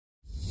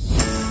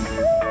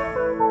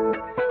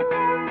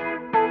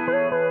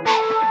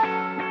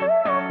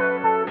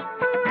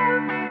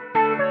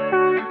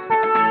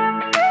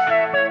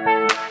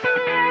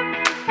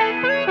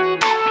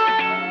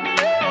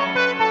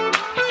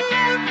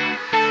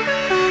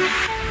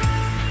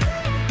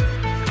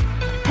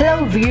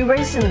Hello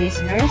viewers and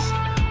listeners,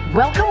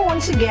 welcome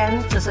once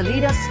again to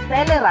Salida's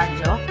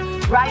TeleRadyo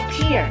right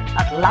here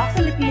at La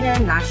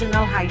Filipina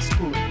National High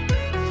School.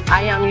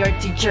 I am your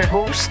teacher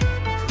host,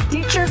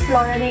 Teacher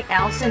Floranie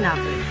L.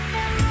 Senabre.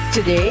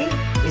 Today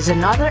is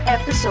another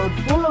episode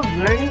full of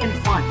learning and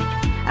fun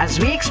as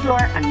we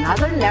explore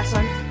another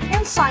lesson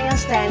in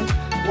Science 10,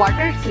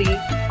 Quarter 3,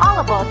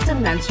 all about the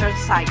menstrual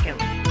cycle.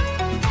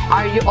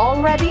 Are you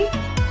all ready?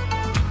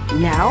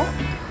 Now,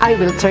 I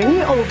will turn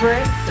you over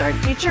to our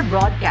teacher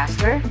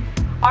broadcaster,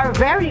 our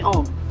very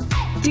own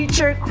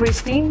Teacher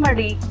Christine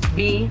Marie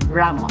B.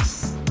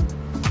 Ramos.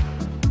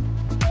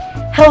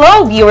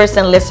 Hello viewers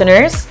and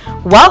listeners!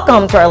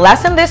 Welcome to our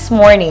lesson this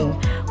morning.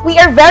 We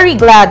are very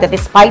glad that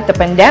despite the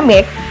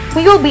pandemic,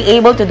 we will be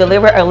able to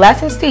deliver our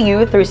lessons to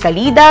you through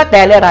Salida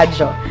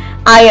TeleRadyo.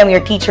 I am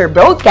your teacher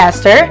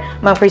broadcaster,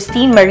 Ma'am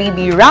Christine Marie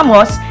B.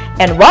 Ramos,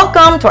 and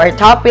welcome to our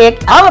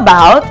topic all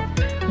about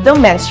the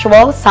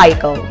menstrual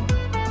cycle.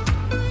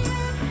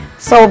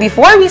 So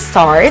before we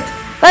start,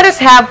 let us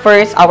have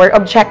first our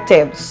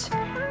objectives.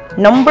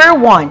 Number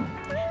 1,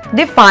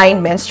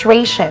 define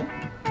menstruation.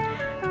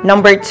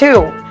 Number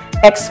 2,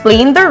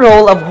 explain the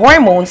role of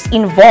hormones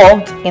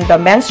involved in the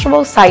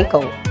menstrual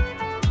cycle.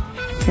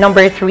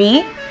 Number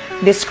 3,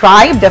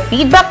 describe the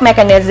feedback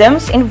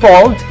mechanisms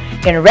involved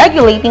in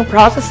regulating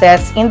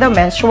processes in the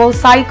menstrual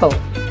cycle.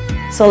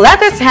 So let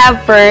us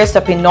have first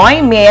the Pinoy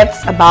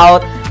myths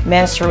about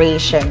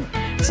menstruation.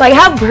 So I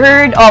have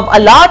heard of a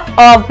lot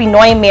of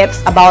Pinoy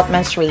myths about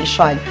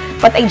menstruation,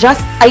 but I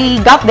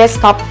got this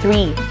top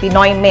 3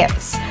 Pinoy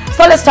myths.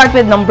 So let's start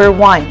with number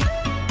 1.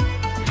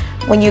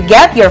 When you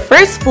get your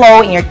first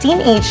flow in your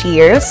teenage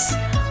years,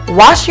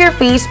 wash your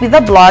face with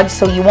the blood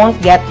so you won't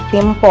get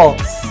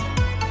pimples.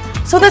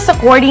 So that's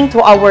according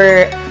to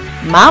our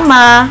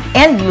mama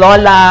and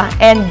lola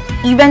and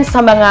even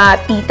sa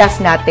mga titas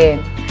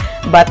natin.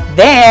 But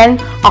then,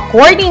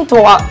 according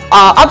to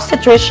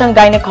obstetrician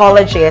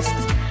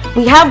gynecologists,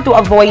 we have to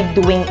avoid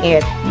doing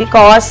it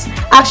because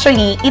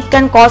actually it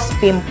can cause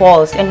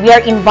pimples and we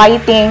are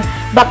inviting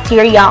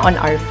bacteria on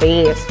our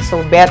face. So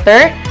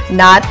better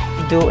not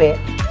do it.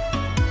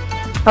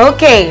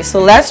 Okay, so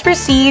let's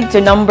proceed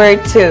to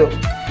number 2.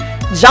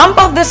 Jump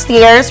off the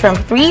stairs from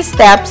 3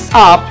 steps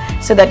up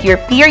so that your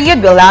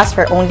period will last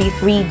for only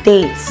 3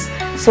 days.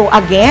 So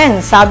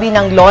again, sabi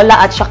ng lola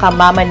at saka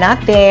mama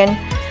natin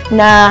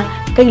na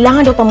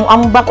kailangan daw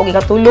tamuambak o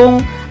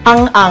ikatulong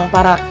ang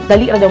para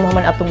dali ra daw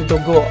man atong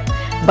dugo.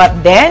 But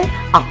then,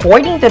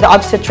 according to the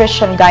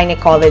obstetrician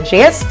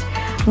gynecologist,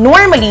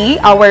 normally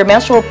our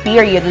menstrual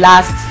period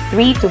lasts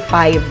 3 to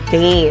 5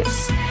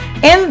 days.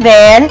 And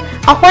then,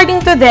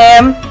 according to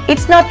them,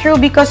 it's not true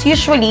because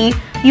usually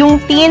yung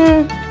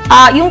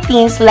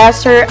teens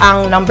lesser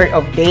ang number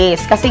of days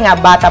kasi nga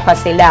bata pa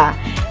sila.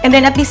 And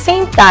then at the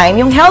same time,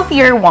 yung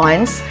healthier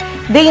ones,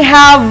 they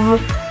have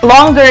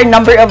longer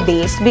number of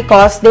days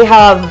because they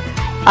have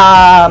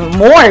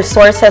more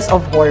sources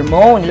of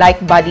hormone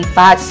like body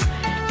fats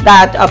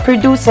that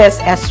produces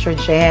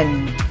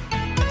estrogen.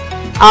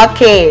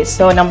 Okay,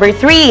 so number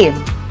 3,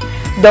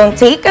 don't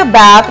take a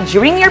bath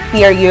during your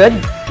period,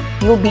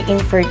 you'll be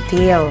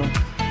infertile.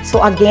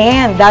 So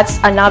again, that's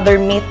another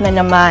myth na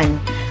naman.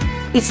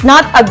 It's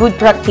not a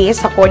good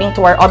practice according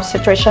to our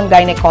obstetrician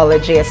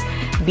gynecologist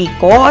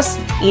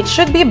because it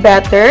should be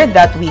better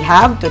that we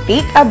have to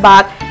take a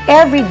bath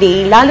every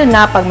day, lalo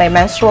na pag may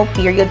menstrual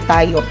period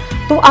tayo,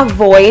 to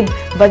avoid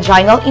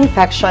vaginal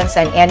infections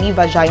and any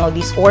vaginal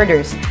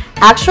disorders.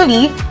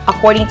 Actually,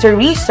 according to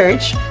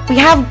research, we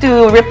have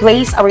to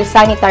replace our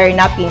sanitary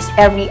napkins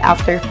every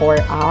after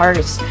 4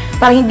 hours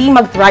para hindi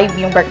mag-thrive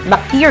yung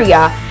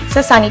bacteria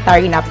sa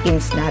sanitary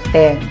napkins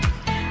natin.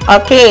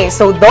 Okay,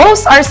 so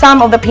those are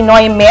some of the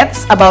Pinoy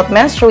myths about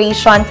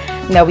menstruation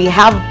na we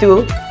have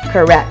to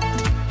correct.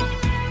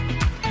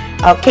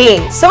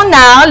 Okay, so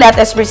now let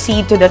us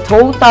proceed to the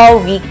total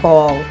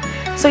recall.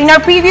 So in our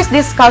previous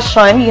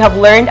discussion, you have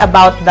learned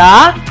about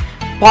the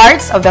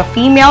parts of the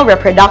female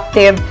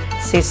reproductive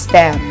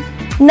system.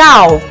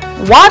 Now,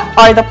 what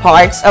are the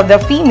parts of the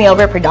female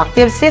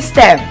reproductive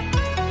system?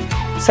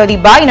 So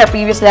diba, in our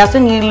previous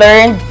lesson, you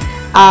learned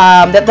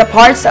that the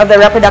parts of the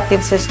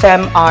reproductive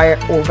system are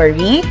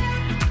ovary,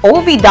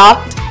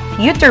 oviduct,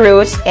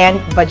 uterus, and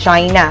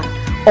vagina.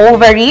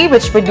 Ovary,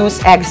 which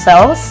produce egg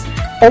cells.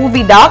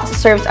 Oviduct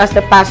serves as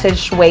the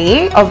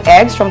passageway of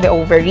eggs from the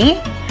ovary.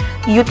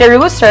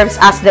 Uterus serves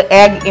as the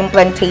egg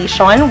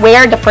implantation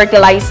where the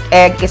fertilized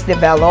egg is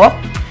developed.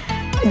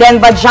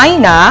 Then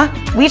vagina,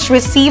 which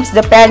receives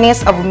the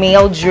penis of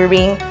male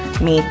during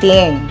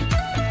mating.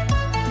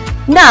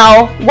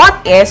 Now, what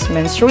is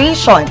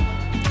menstruation?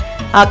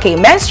 Okay,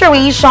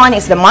 menstruation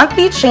is the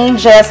monthly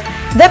changes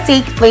that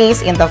take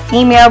place in the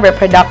female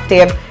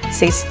reproductive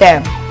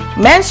system.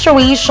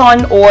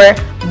 Menstruation or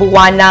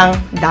buwanang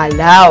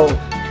dalaw.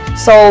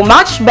 So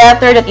much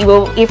better that we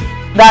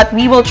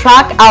will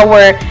track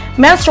our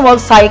menstrual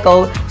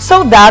cycle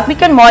so that we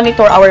can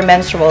monitor our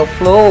menstrual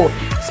flow.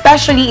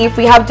 Especially if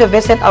we have to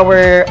visit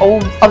our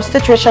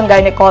obstetrician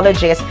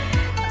gynecologist,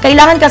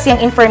 kailangan kasi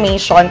ang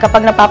information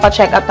kapag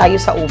napapacheck up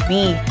tayo sa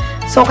OB.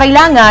 So,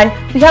 kailangan,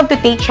 we have to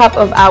take track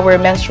of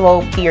our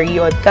menstrual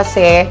period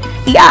kasi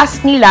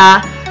i-ask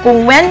nila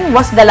kung when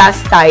was the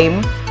last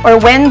time or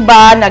when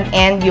ba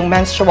nag-end yung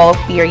menstrual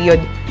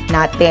period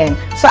natin.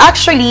 So,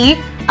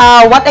 actually,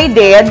 what I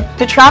did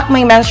to track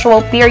my menstrual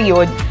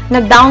period,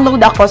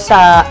 nag-download ako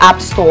sa App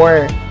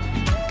Store.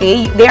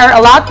 Okay? There are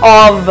a lot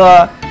of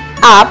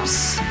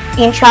apps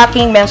in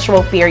tracking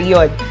menstrual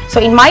period.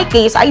 So, in my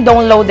case, I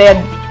downloaded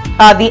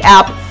the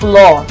app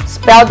Flo,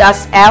 spelled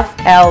as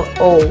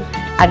F-L-O.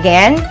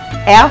 Again,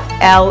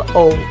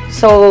 F-L-O.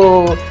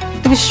 So,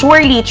 to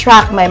surely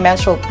track my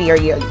menstrual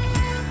period.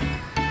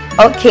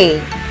 Okay.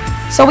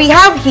 So, we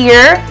have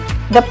here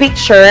the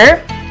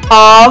picture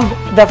of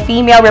the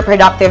female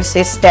reproductive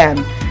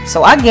system.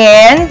 So,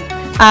 again,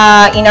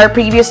 in our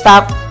previous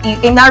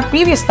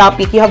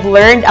topic, you have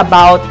learned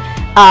about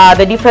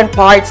the different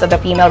parts of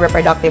the female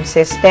reproductive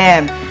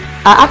system.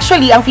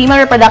 Actually, ang female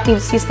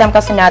reproductive system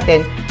kasi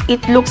natin,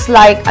 it looks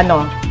like,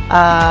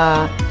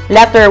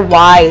 letter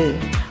Y.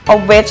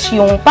 Of which,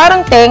 yung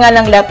parang tenga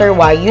ng letter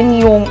Y, yun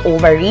yung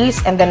ovaries,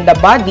 and then the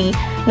body,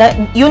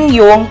 yun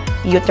yung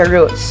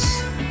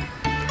uterus.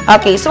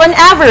 Okay, so on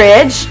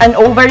average, an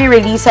ovary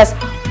releases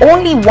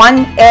only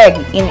 1 egg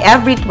in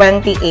every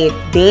 28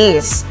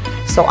 days.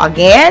 So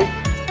again,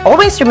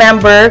 always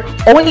remember,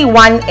 only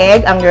 1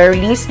 egg ang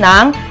release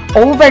ng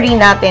ovary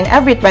natin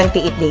every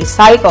 28-day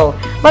cycle.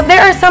 But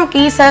there are some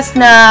cases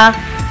na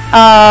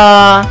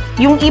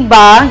yung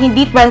iba,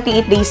 hindi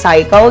 28-day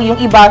cycle, yung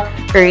iba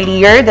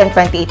earlier than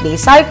 28-day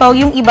cycle,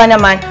 yung iba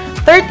naman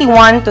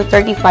 31 to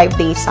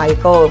 35-day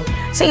cycle.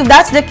 So if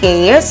that's the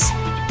case,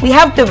 we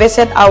have to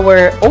visit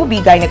our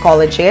OB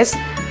gynecologist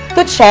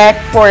to check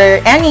for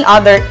any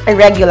other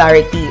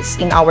irregularities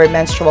in our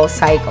menstrual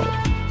cycle.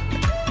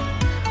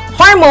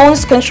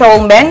 Hormones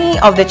control many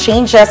of the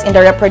changes in the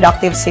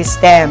reproductive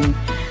system.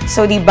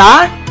 So,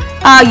 diba,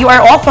 you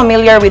are all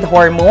familiar with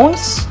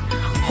hormones.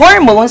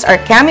 Hormones are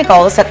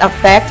chemicals that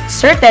affect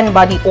certain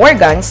body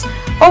organs,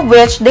 of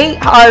which they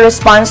are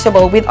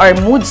responsible with our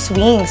mood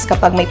swings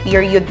kapag may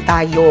period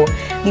tayo.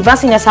 Diba,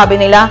 sinasabi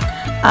nila,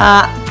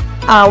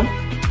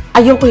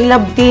 ayaw ko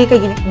hilabdi,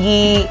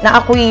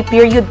 na ako'y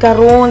period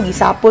karon,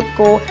 gisapot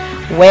ko.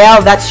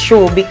 Well, that's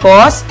true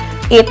because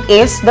it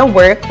is the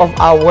work of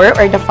our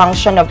or the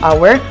function of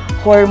our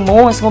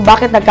hormones. Kung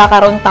bakit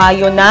nagkakaroon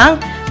tayo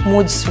ng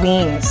mood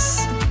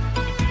swings.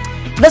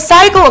 The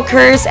cycle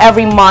occurs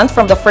every month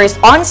from the first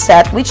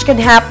onset, which can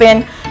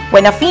happen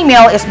when a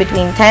female is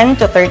between 10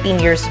 to 13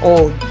 years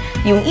old.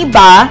 Yung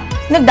iba,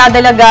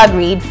 nagdadalaga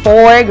grade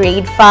 4,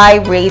 grade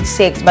 5, grade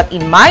 6. But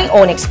in my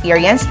own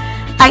experience,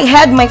 I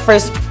had my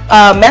first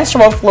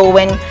menstrual flow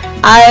when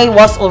I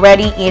was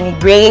already in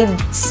grade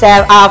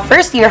 7,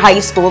 first year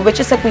high school,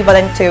 which is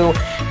equivalent to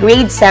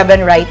grade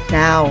 7 right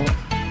now.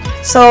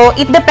 So,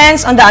 it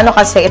depends on the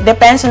it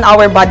depends on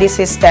our body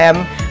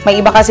system. May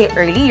iba kasi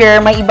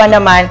earlier, may iba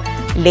naman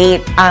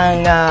late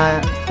ang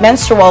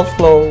menstrual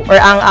flow or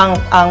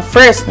ang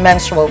first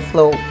menstrual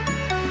flow.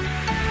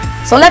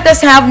 So, let us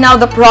have now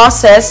the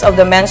process of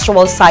the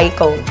menstrual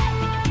cycle.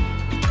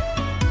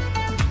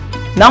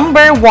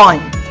 Number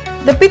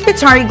 1. The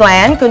pituitary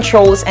gland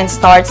controls and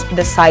starts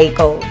the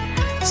cycle.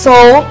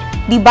 So,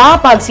 di ba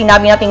pag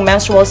sinabi nating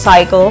menstrual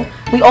cycle,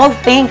 we all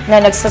think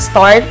na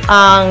nagsa-start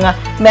ang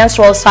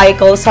menstrual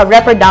cycle sa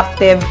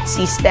reproductive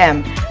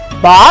system.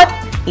 But,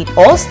 it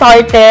all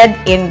started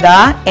in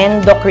the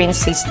endocrine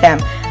system.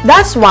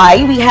 That's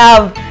why we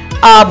have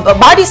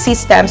body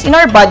systems in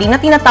our body na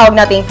tinatawag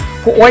nating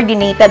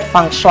coordinated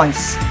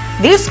functions.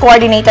 These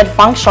coordinated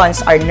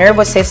functions are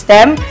nervous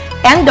system,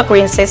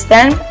 endocrine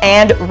system,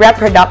 and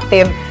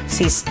reproductive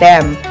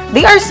system.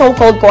 They are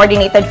so-called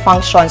coordinated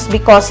functions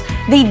because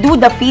they do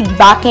the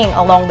feedbacking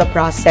along the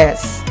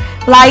process.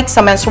 Like sa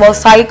menstrual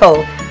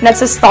cycle,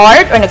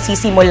 nagsa-start or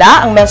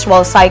nagsisimula ang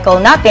menstrual cycle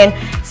natin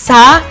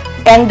sa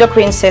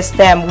endocrine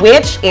system,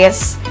 which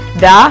is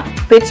the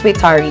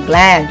pituitary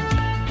gland.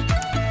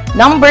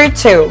 Number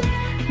 2,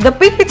 the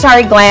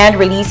pituitary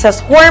gland releases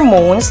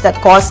hormones that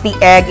cause the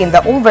egg in the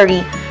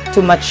ovary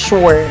to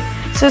mature.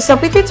 So sa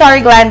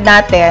pituitary gland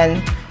natin,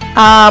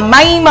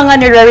 may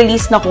mga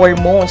nire-release na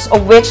hormones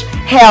of which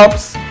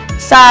helps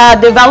sa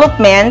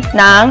development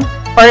ng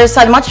or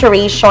sa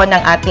maturation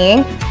ng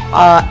ating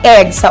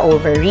egg sa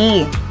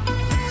ovary.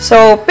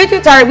 So,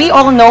 pituitary, we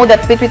all know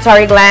that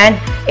pituitary gland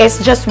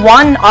is just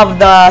one of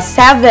the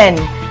 7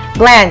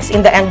 glands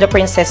in the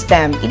endocrine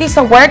system. It is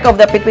a work of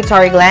the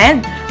pituitary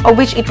gland of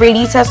which it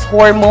releases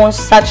hormones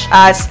such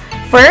as,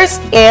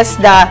 first is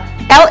the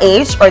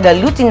LH or the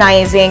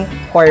luteinizing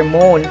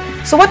hormone.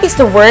 So, what is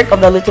the work of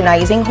the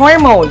luteinizing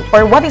hormone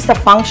or what is the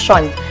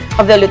function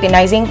of the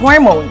luteinizing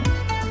hormone?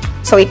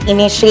 So, it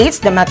initiates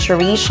the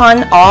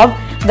maturation of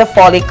the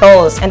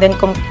follicles and then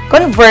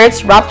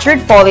converts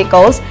ruptured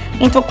follicles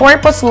into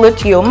corpus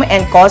luteum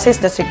and causes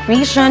the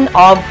secretion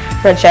of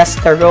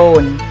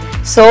progesterone.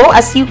 So,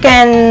 as you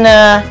can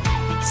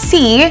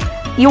see,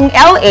 yung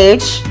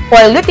LH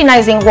or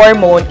luteinizing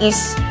hormone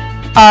is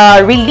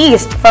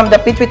released from the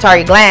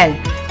pituitary gland.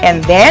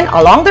 And then,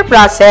 along the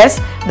process,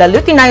 the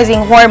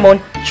luteinizing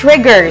hormone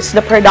triggers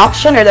the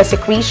production or the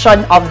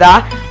secretion of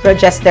the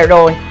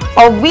progesterone,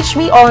 of which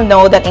we all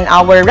know that in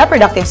our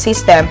reproductive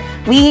system,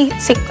 we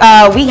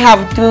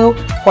have two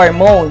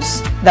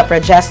hormones, the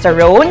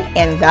progesterone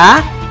and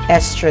the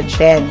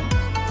estrogen.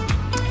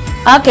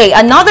 Okay,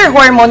 another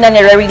hormone na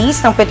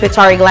nire-release ng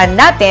pituitary gland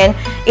natin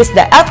is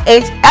the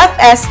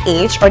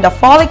FSH or the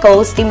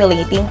follicle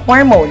stimulating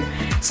hormone.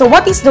 So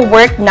what is the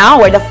work now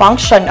or the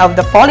function of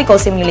the follicle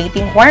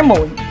stimulating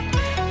hormone?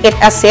 It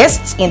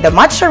assists in the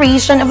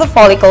maturation of the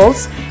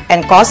follicles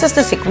and causes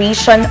the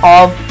secretion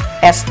of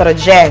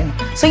estrogen.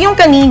 So yung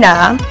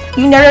kanina,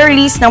 yung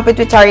nare-release ng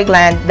pituitary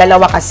gland,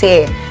 dalawa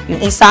kasi.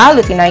 Yung isa,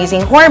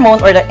 luteinizing hormone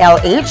or the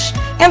LH,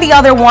 and the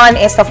other one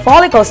is the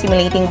follicle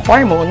stimulating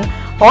hormone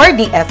or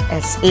the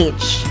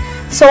FSH.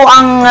 So,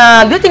 ang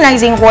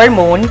luteinizing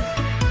hormone,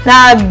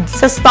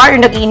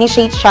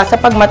 nag-initiate siya sa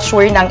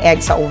pag-mature ng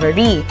egg sa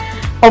ovary,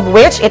 of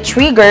which it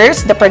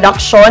triggers the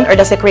production or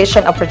the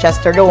secretion of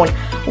progesterone.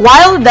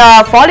 While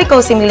the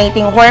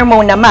follicle-stimulating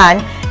hormone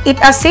naman, it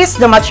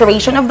assists the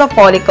maturation of the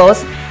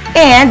follicles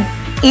and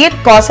it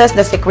causes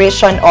the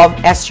secretion of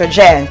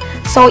estrogen.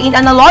 So, in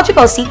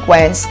analogical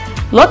sequence,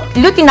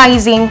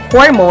 luteinizing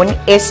hormone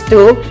is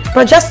to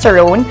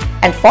progesterone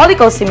and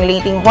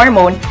follicle-stimulating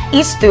hormone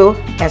is to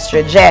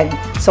estrogen.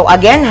 So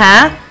again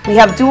we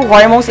have two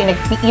hormones in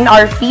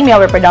our female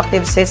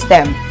reproductive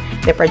system,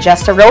 the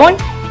progesterone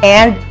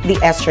and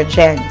the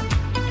estrogen.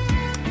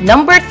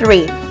 Number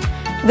 3,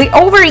 the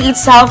ovary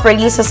itself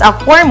releases a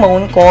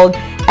hormone called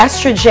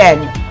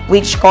estrogen,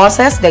 which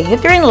causes the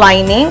uterine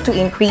lining to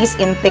increase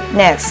in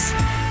thickness.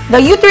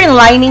 The uterine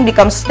lining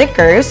becomes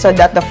thicker so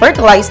that the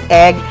fertilized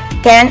egg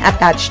can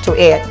attach to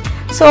it.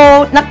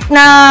 So,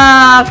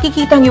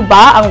 nakikita nyo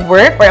ba ang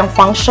work or ang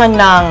function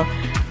ng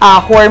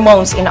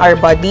hormones in our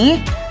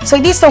body? So,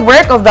 it is the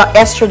work of the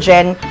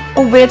estrogen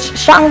of which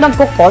siya ang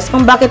nagkukos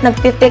kung bakit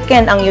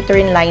nagtithicken ang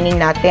uterine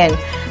lining natin.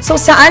 So,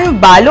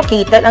 saan ba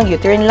located ang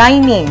uterine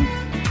lining?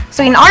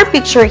 So, in our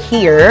picture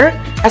here,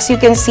 as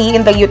you can see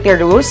in the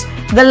uterus,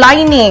 the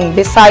lining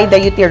beside the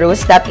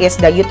uterus, that is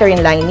the uterine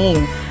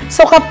lining.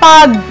 So,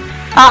 kapag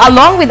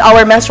along with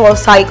our menstrual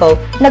cycle,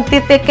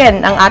 nagtithicken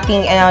ang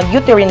ating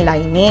uterine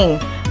lining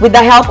with the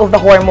help of the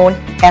hormone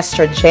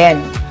estrogen.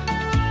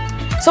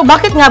 So,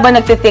 bakit nga ba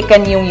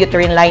nagtithicken yung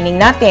uterine lining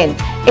natin?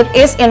 It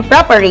is in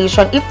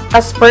preparation, if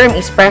a sperm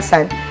is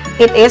present,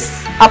 it is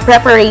a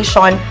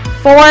preparation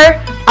for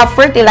a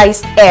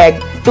fertilized egg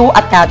to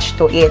attach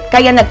to it.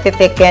 Kaya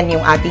nagtithicken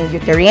yung ating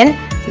uterine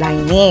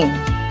lining.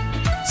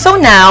 So,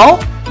 now,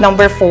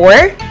 number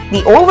 4,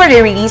 the ovary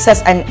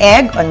releases an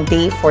egg on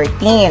day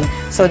 14.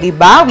 So,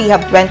 diba, we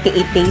have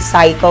 28-day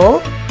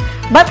cycle.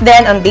 But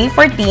then, on day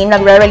 14,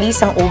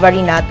 nagre-release ang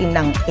ovary natin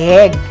ng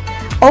egg.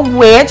 Of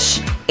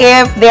which,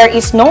 if there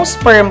is no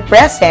sperm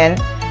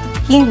present,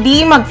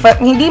 hindi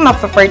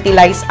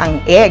ma-fertilize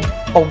ang egg.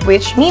 Of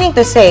which, meaning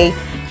to say,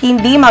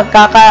 hindi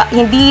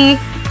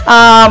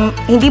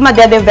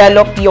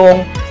ma-develop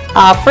yung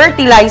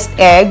fertilized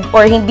egg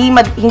or hindi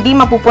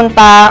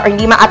mapupunta or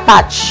hindi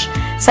ma-attach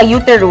sa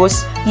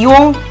uterus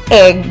yung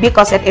egg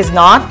because it is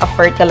not a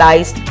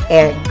fertilized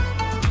egg.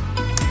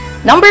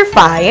 Number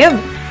 5,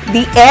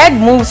 the egg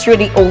moves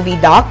through the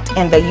oviduct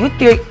and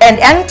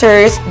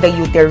enters the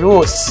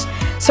uterus.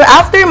 So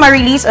after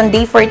ma-release on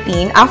day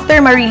 14,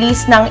 after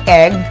ma-release ng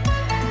egg,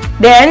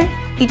 then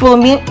it will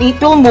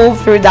move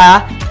through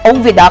the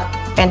oviduct,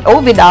 and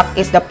oviduct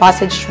is the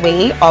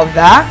passageway of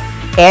the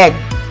egg,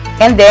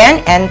 and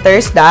then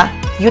enters the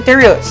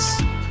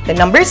uterus. The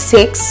number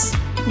 6,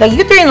 the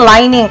uterine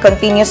lining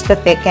continues to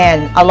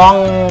thicken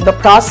along the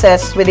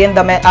process within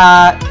the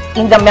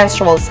in the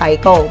menstrual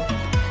cycle.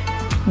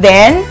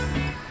 Then,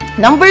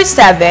 number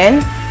 7,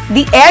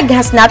 the egg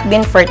has not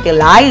been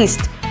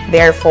fertilized.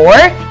 Therefore,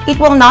 it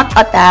will not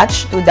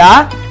attach to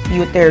the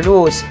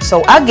uterus.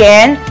 So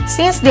again,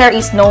 since there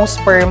is no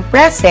sperm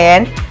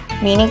present,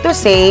 meaning to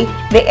say,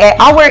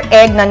 our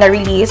egg na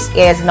na-release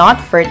is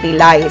not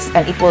fertilized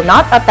and it will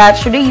not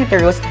attach to the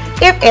uterus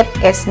if it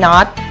is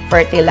not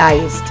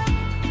fertilized.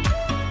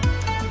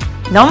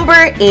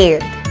 Number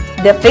 8,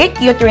 the thick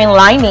uterine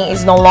lining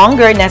is no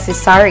longer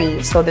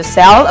necessary. So the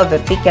cell of the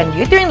thickened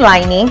uterine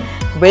lining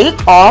break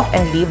off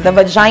and leave the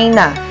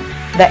vagina.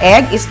 The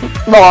egg is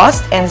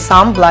lost and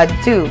some blood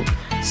too.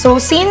 So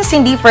since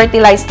hindi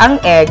fertilized ang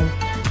egg,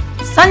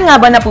 saan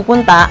nga ba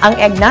napupunta ang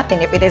egg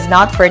natin if it is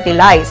not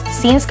fertilized?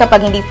 Since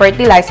kapag hindi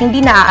fertilized, hindi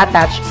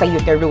na-attach sa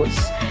uterus.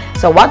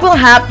 So what will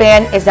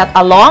happen is that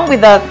along with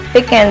the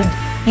thickened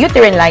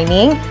uterine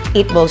lining,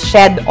 it will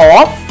shed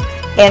off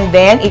and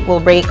then it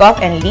will break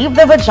off and leave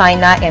the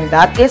vagina, and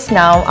that is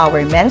now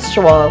our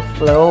menstrual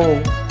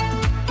flow.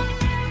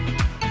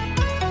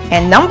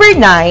 And number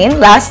 9,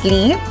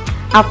 lastly,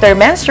 after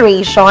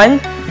menstruation,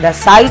 the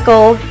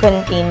cycle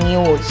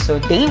continues.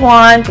 So, day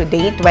 1 to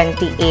day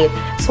 28.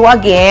 So,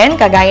 again,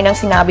 kagaya ng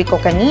sinabi ko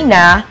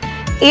kanina,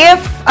 if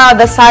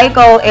the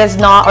cycle is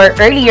not or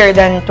earlier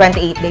than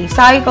 28-day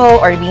cycle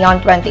or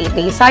beyond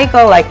 28-day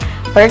cycle, like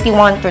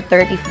 31 to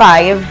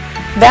 35,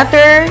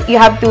 better you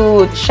have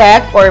to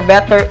check or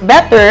better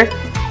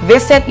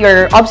visit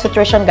your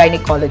obstetrician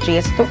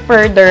gynecologist to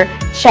further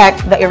check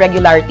the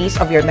irregularities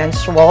of your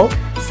menstrual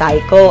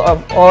cycle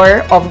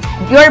or of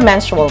your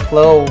menstrual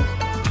flow.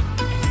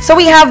 So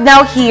we have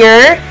now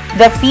here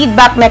the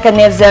feedback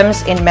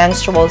mechanisms in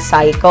menstrual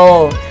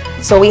cycle.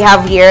 So we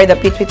have here the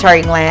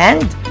pituitary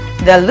gland,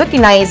 the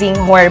luteinizing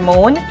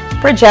hormone,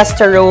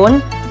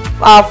 progesterone,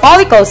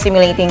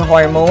 follicle-stimulating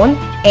hormone,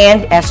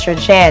 and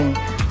estrogen.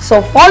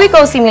 So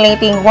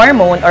follicle-stimulating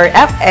hormone or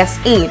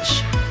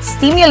FSH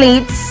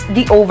stimulates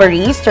the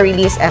ovaries to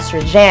release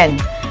estrogen.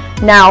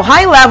 Now,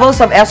 high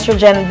levels of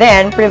estrogen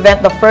then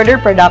prevent the further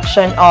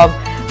production of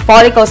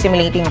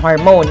follicle-stimulating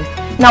hormone.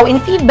 Now, in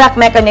feedback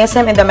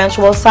mechanism in the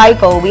menstrual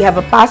cycle, we have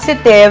a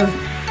positive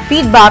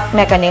feedback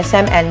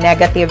mechanism and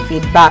negative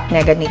feedback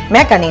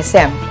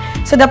mechanism.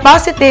 So, the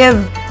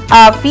positive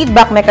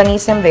feedback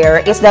mechanism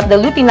there is that the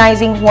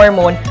luteinizing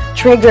hormone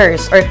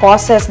triggers or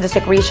causes the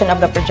secretion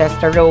of the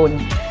progesterone.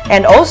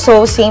 And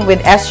also, same with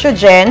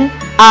estrogen,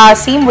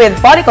 same with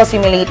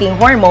follicle-stimulating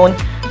hormone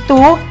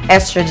to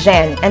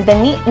estrogen. And the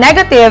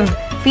negative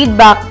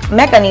feedback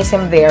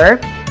mechanism there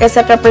is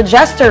that the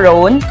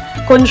progesterone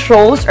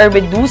controls or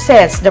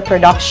reduces the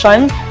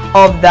production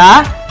of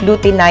the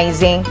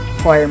luteinizing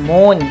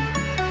hormone.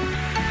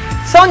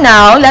 So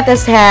now, let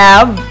us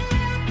have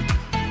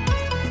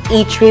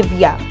a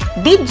trivia.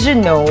 Did you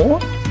know?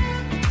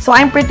 So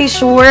I'm pretty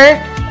sure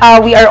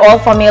we are all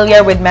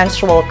familiar with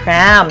menstrual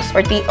cramps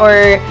or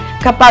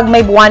kapag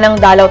may buwanang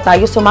dalaw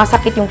tayo,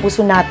 sumasakit yung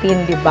puso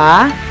natin, di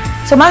ba?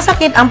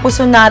 Sumasakit ang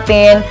puso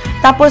natin,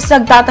 tapos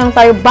nagtatanong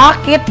tayo,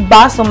 bakit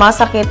ba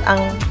sumasakit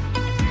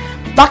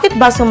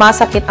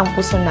ang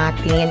puso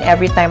natin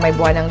every time may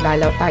buwan ng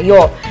dalaw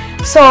tayo?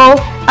 So,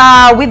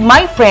 with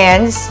my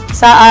friends,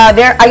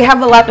 I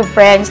have a lot of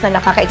friends na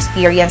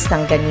nakaka-experience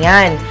ng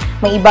ganyan.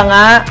 May iba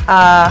nga,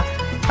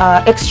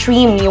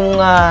 extreme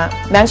yung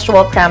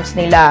menstrual cramps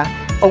nila,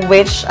 of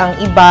which ang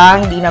iba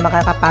hindi na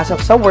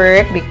makakapasok sa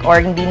work or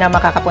hindi na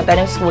makakapunta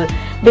ng school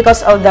because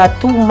of the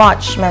too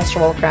much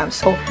menstrual cramps.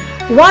 So,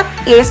 what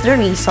is the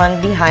reason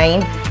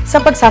behind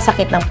sa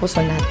pagsasakit ng puso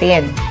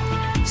natin?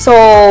 So,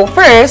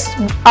 first,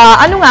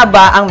 ano nga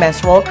ba ang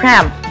menstrual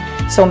cramp?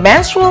 So,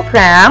 menstrual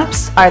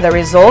cramps are the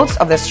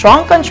results of the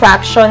strong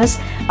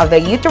contractions of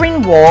the uterine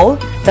wall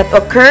that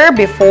occur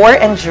before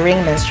and during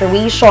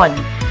menstruation.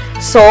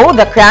 So,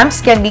 the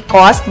cramps can be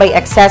caused by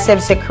excessive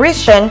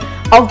secretion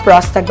of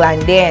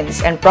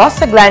prostaglandins. And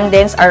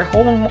prostaglandins are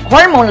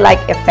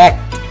hormone-like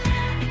effect.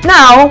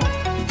 Now,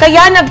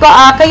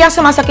 kaya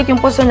sumasakit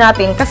yung puso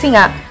natin kasi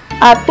nga,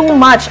 too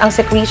much ang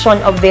secretion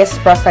of this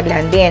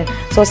prostaglandin.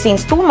 So,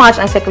 since too much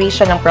ang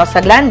secretion ng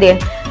prostaglandin,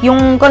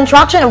 yung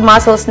contraction of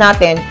muscles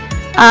natin,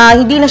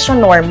 hindi na siya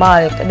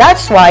normal.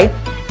 That's why,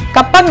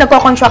 kapag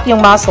nagko-contract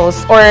yung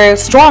muscles or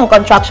strong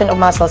contraction of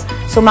muscles,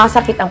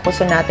 sumasakit ang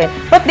puso natin.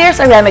 But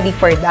there's a remedy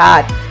for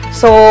that.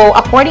 So,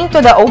 according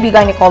to the OB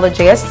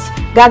gynecologists,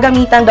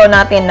 gagamitan daw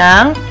natin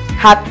ng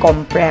hot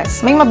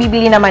compress. May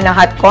mabibili naman na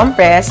hot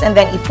compress, and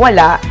then if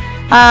wala,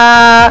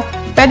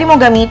 pwede mo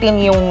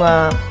gamitin yung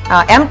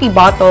empty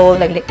bottle,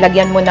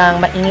 lagyan mo ng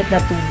mainit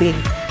na tubig,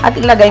 at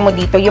ilagay mo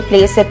dito, you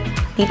place it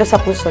dito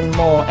sa puson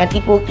mo, and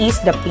it will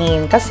ease the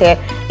pain kasi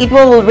it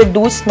will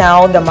reduce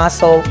now the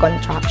muscle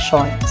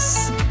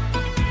contractions.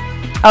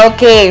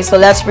 Okay, so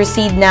let's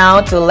proceed now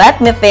to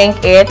let me think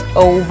it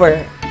over.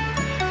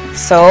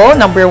 So,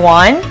 number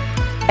 1,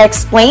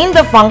 explain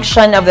the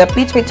function of the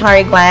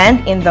pituitary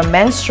gland in the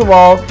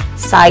menstrual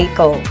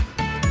cycle.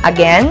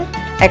 Again,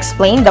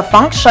 explain the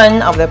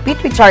function of the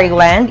pituitary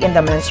gland in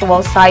the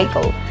menstrual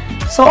cycle.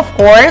 So, of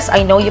course,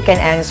 I know you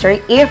can answer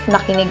if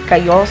nakinig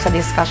kayo sa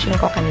discussion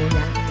ko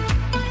kanina.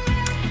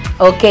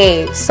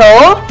 Okay, so,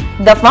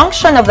 the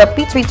function of the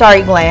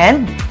pituitary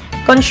gland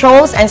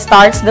controls and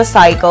starts the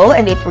cycle,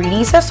 and it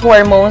releases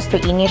hormones to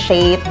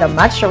initiate the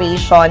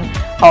maturation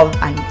of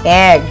an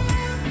egg.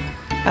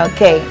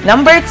 Okay,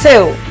 number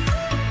 2.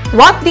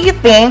 What do you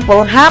think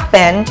will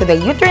happen to the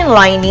uterine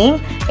lining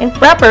in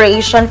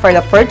preparation for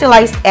the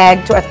fertilized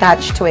egg to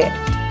attach to it?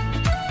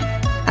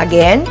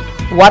 Again,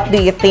 what do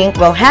you think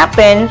will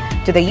happen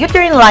to the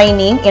uterine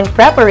lining in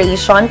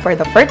preparation for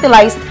the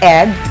fertilized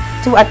egg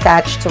to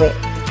attach to it?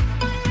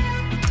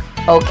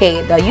 Okay,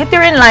 the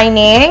uterine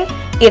lining,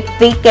 it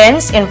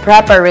thickens in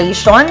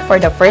preparation for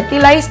the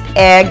fertilized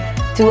egg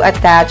to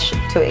attach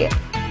to it.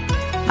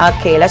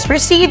 Okay, let's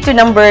proceed to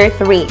number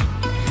 3.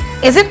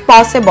 Is it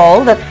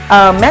possible that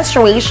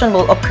menstruation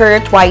will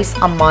occur twice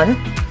a month?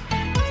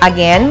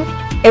 Again,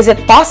 is it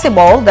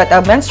possible that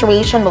a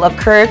menstruation will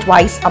occur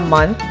twice a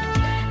month?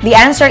 The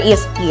answer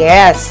is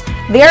yes.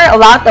 There are a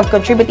lot of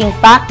contributing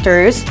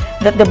factors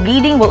that the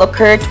bleeding will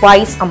occur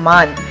twice a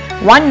month.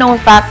 One known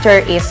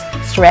factor is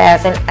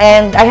stress.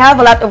 And I have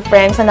a lot of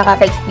friends na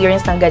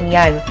nakaka-experience ng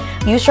ganyan.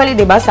 Usually,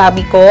 di ba,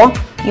 sabi ko,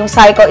 yung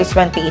cycle is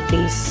 28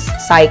 days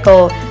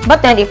cycle. But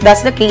then, if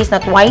that's the case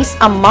na twice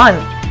a month,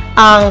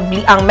 ang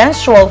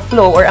menstrual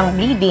flow or ang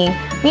bleeding,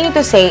 meaning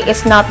to say,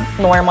 it's not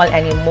normal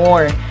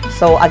anymore.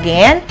 So,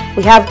 again,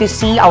 we have to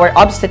see our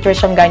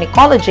obstetrician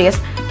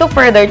gynecologist to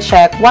further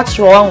check what's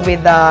wrong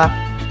with the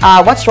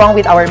what's wrong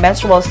with our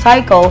menstrual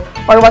cycle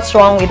or what's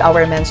wrong with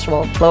our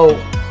menstrual flow.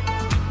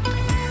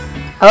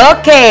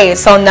 Okay,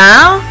 so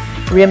now,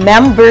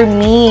 remember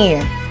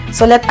me.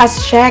 So let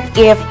us check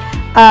if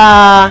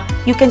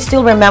you can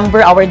still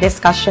remember our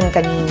discussion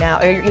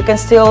kanina, or you can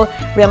still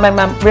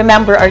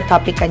remember our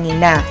topic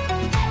kanina.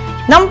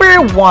 Number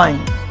 1,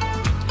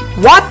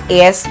 what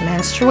is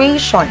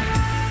menstruation?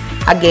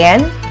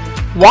 Again,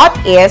 what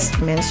is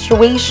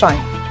menstruation?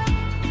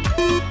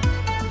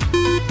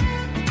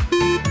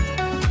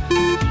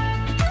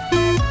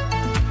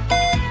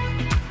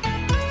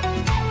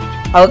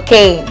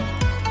 Okay,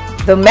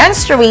 the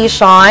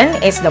menstruation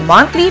is the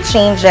monthly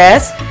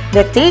changes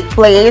that take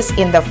place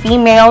in the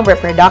female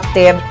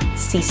reproductive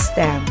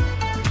system.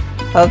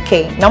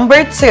 Okay,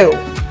 number 2.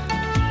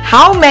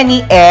 How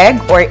many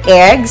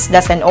eggs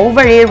does an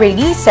ovary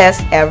releases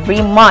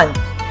every month?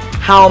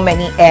 How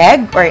many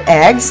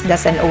eggs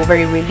does an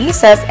ovary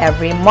releases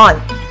every month?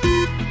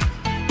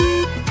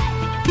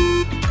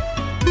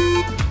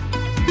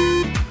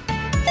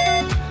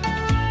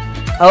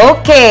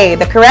 Okay,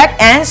 the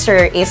correct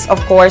answer is, of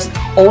course,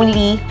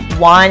 only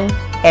 1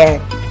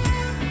 egg.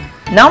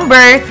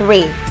 Number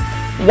 3.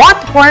 What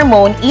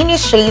hormone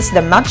initiates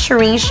the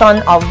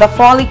maturation of the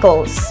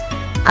follicles?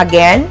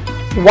 Again,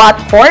 what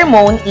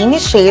hormone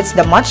initiates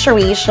the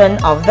maturation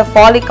of the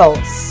follicles?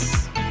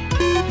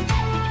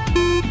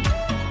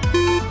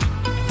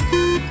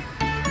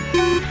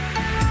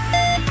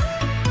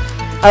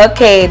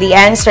 Okay, the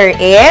answer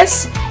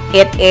is,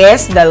 it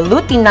is the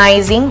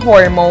luteinizing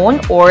hormone,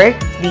 or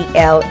the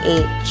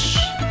LH.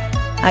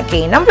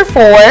 Okay, number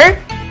 4.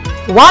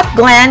 What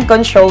gland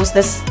controls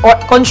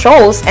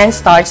and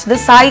starts the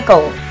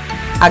cycle?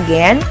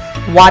 Again,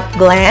 what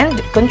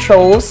gland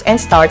controls and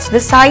starts the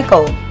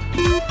cycle?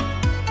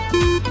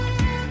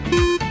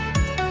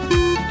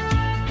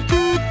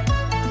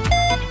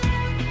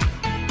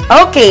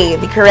 Okay,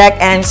 the correct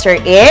answer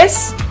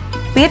is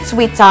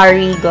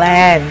pituitary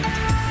gland.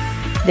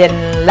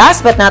 Then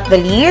last but not the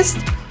least,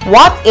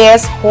 what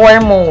is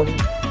hormone?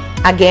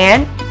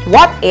 Again,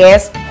 what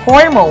is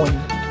hormone?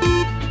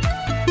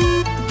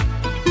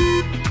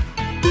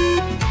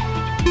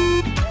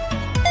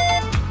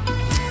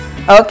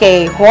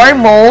 Okay,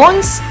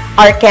 hormones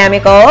are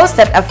chemicals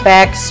that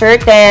affect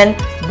certain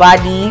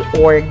body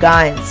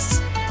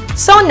organs.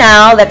 So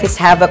now, let us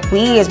have a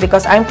quiz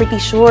because I'm pretty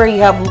sure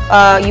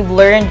you've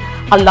learned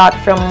a lot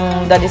from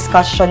the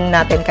discussion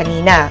natin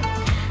kanina.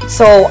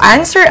 So,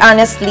 answer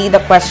honestly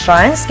the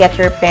questions, get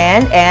your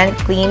pen and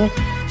clean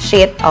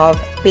sheet of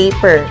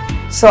paper.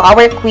 So,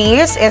 our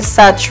quiz is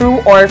true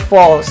or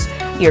false.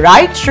 You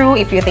write true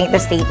if you think the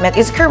statement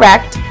is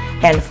correct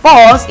and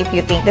false if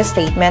you think the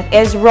statement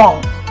is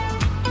wrong.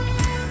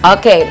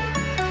 Okay,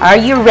 are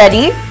you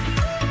ready?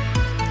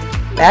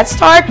 Let's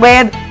start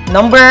with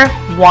number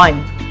 1.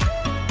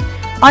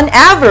 On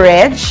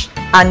average,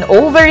 an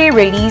ovary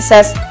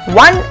releases 1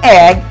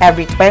 egg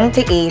every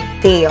 28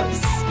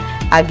 days.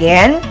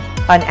 Again,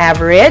 on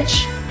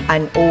average,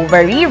 an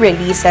ovary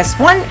releases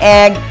 1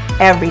 egg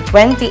every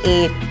 28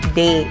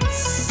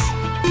 days.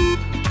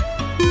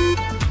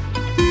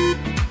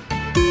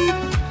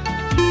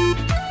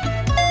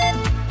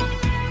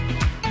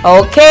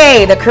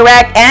 Okay, the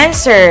correct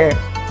answer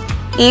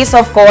is,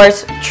 of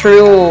course,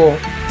 true.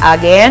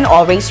 Again,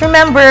 always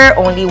remember,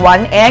 only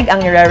 1 egg ang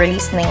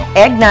nire-release ng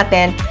egg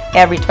natin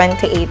every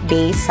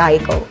 28-day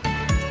cycle.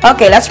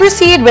 Okay, let's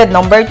proceed with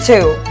number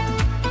 2.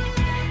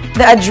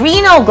 The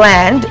adrenal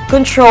gland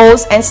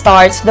controls and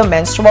starts the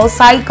menstrual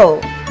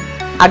cycle.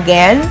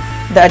 Again,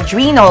 the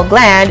adrenal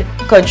gland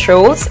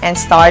controls and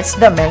starts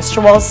the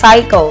menstrual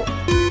cycle.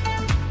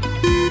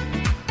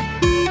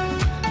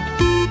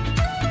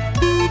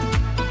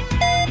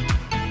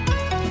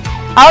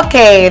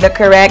 Okay, the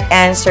correct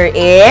answer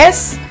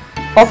is,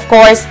 of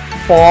course,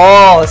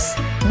 false.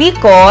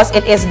 Because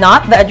it is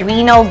not the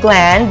adrenal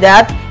gland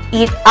that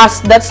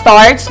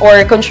starts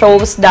or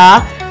controls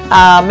the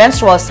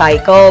menstrual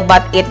cycle,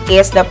 but it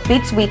is the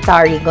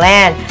pituitary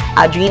gland.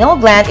 Adrenal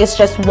gland is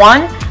just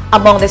one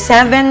among the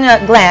 7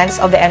 glands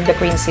of the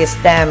endocrine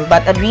system.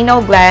 But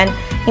adrenal gland,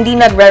 hindi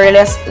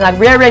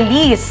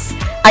nagre-release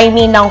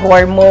ng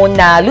hormone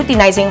na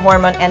luteinizing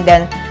hormone and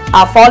then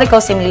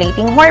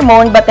follicle-stimulating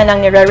hormone, but na nang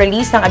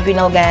nire-release ng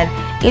adrenal gland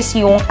is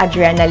yung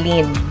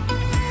adrenaline.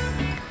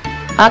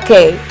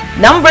 Okay,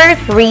 number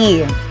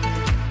 3.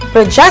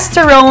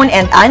 Progesterone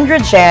and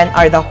androgen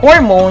are the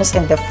hormones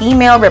in the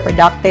female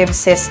reproductive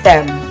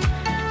system.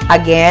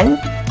 Again,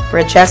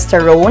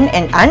 progesterone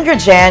and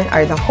androgen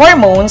are the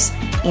hormones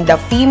in the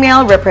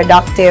female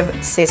reproductive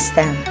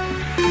system.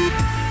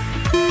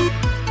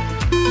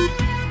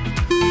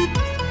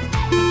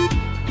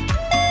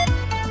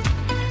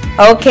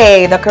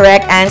 Okay, the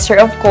correct answer,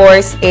 of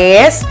course,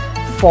 is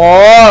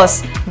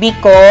false.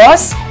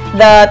 Because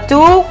the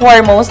 2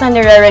 hormones na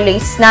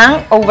nire-release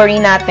ng ovary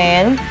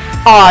natin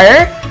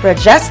are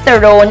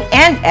progesterone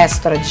and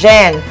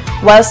estrogen.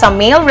 While sa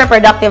male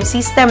reproductive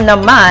system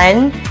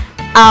naman,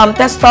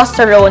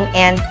 testosterone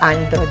and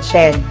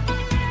androgen.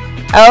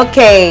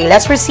 Okay,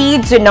 let's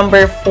proceed to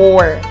number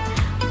 4.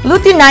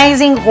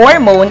 Luteinizing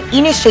hormone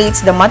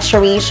initiates the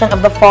maturation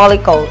of the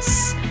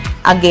follicles.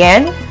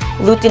 Again,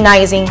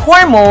 luteinizing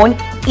hormone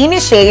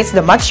initiates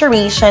the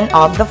maturation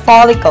of the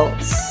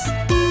follicles.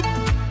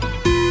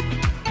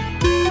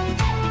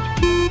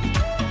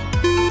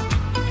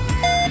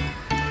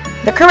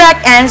 The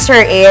correct answer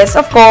is,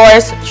 of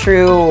course,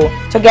 true,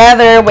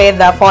 together with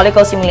the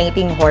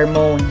follicle-stimulating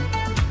hormone.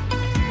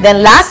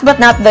 Then last but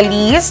not the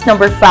least,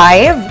 number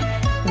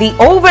 5, the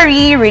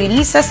ovary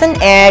releases an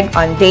egg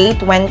on day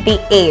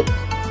 28.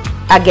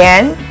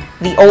 Again,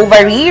 the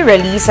ovary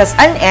releases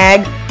an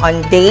egg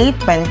on day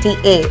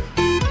 28.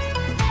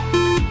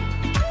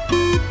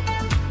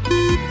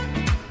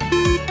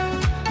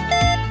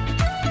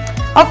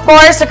 Of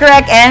course, the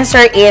correct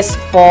answer is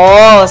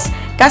false.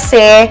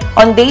 Kasi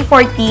on day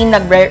 14,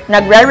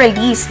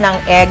 nagre-release ng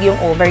egg yung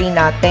ovary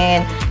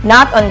natin,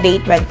 not on day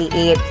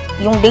 28.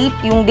 Yung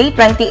day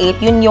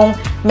 28, yun yung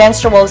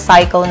menstrual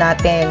cycle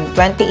natin,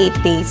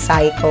 28-day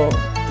cycle.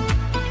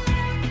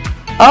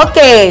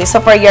 Okay,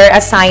 so for your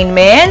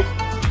assignment,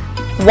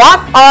 what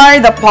are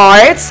the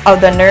parts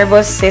of the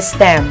nervous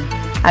system?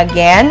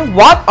 Again,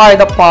 what are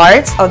the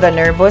parts of the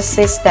nervous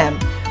system?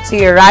 So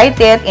you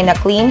write it in a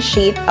clean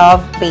sheet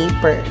of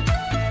paper.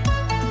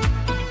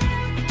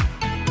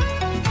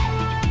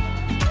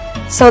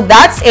 So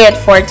that's it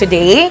for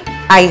today.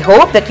 I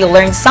hope that you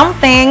learned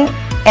something.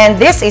 And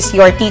this is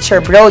your teacher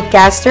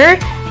broadcaster,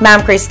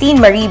 Ma'am Christine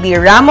Marie B.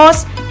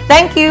 Ramos.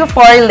 Thank you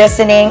for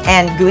listening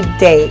and good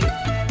day.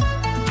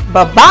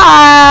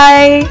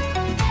 Bye-bye!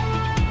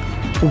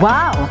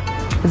 Wow!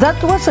 That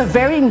was a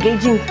very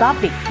engaging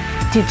topic,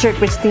 Teacher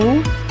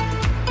Christine.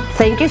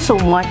 Thank you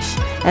so much,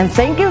 and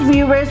thank you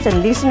viewers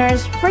and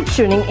listeners for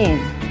tuning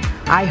in.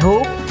 I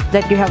hope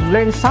that you have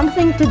learned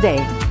something today.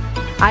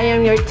 I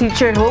am your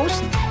teacher host,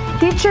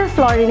 Teacher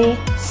Florini,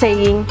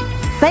 saying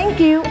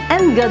thank you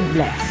and God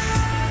bless.